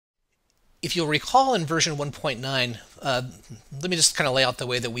If you'll recall in version 1.9, let me just kind of lay out the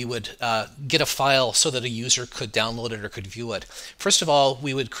way that we would get a file so that a user could download it or could view it. First of all,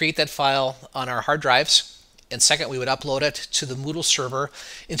 we would create that file on our hard drives, and second, we would upload it to the Moodle server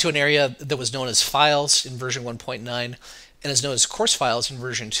into an area that was known as files in version 1.9 and is known as course files in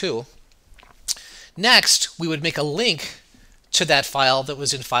version 2. Next, we would make a link to that file that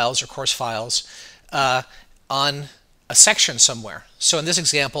was in files or course files on a section somewhere. So in this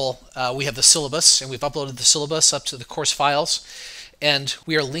example, we have the syllabus, and we've uploaded the syllabus up to the course files, and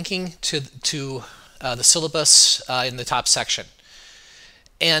we are linking to the syllabus in the top section.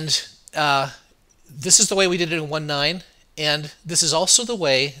 And this is the way we did it in 1.9, and this is also the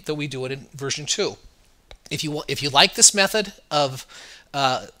way that we do it in version 2. If you like this method of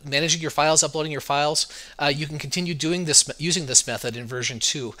managing your files, uploading your files, you can continue doing this using this method in version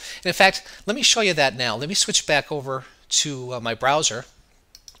 2. And in fact, let me show you that now. Let me switch back over to my browser,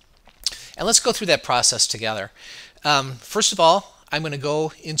 and let's go through that process together. First of all, I'm going to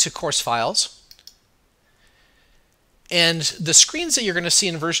go into course files, and the screens that you're going to see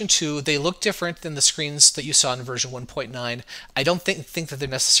in version 2, they look different than the screens that you saw in version 1.9. I don't think that they're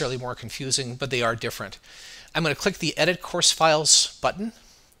necessarily more confusing, but they are different. I'm going to click the Edit Course Files button.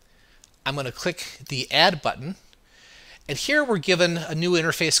 I'm going to click the Add button, and here we're given a new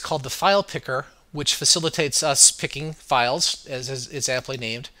interface called the File Picker, which facilitates us picking files, as it's aptly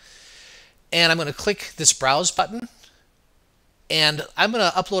named. And I'm going to click this Browse button, and I'm going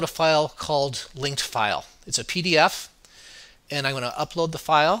to upload a file called linked file. It's a PDF, and I'm going to upload the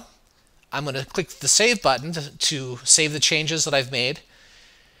file. I'm going to click the Save button to save the changes that I've made.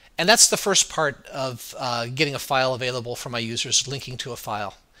 And that's the first part of getting a file available for my users, linking to a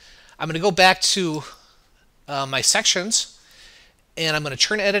file. I'm going to go back to my sections, and I'm going to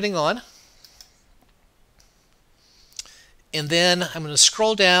turn editing on. And then I'm going to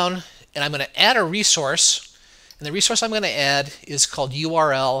scroll down, and I'm going to add a resource. And the resource I'm going to add is called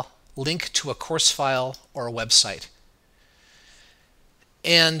URL link to a course file or a website.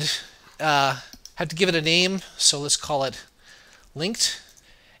 And have to give it a name, so let's call it linked.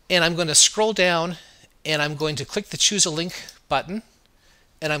 And I'm going to scroll down, and I'm going to click the Choose a Link button,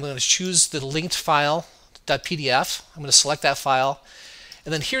 and I'm going to choose the linked file.pdf. I'm going to select that file,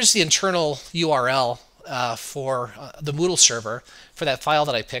 and then here's the internal URL for the Moodle server for that file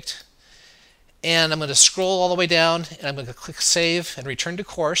that I picked. And I'm going to scroll all the way down, and I'm going to click Save and Return to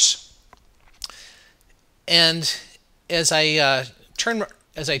Course. And as I turn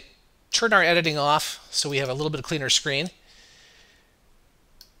our editing off, so we have a little bit cleaner screen,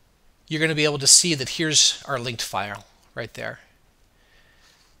 you're going to be able to see that here's our linked file right there.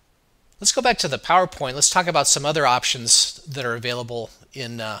 Let's go back to the PowerPoint. Let's talk about some other options that are available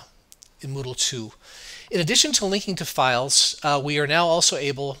in Moodle 2. In addition to linking to files, we are now also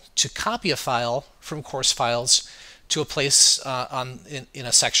able to copy a file from course files to a place in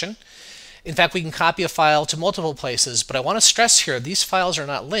a section. In fact, we can copy a file to multiple places, but I want to stress here, these files are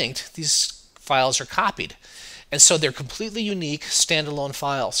not linked. These files are copied. And so they're completely unique standalone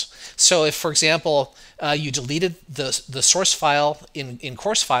files. So if, for example, you deleted the source file in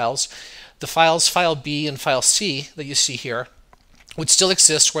course files, the files file B and file C that you see here would still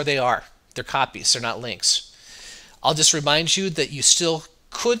exist where they are. They're copies, they're not links. I'll just remind you that you still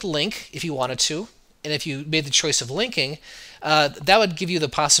could link if you wanted to, and if you made the choice of linking, that would give you the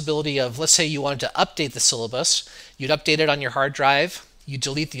possibility of, let's say you wanted to update the syllabus, you'd update it on your hard drive, you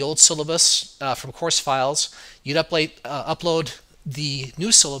delete the old syllabus from course files, you'd upload the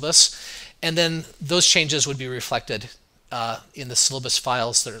new syllabus, and then those changes would be reflected in the syllabus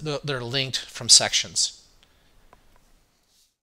files that are linked from sections.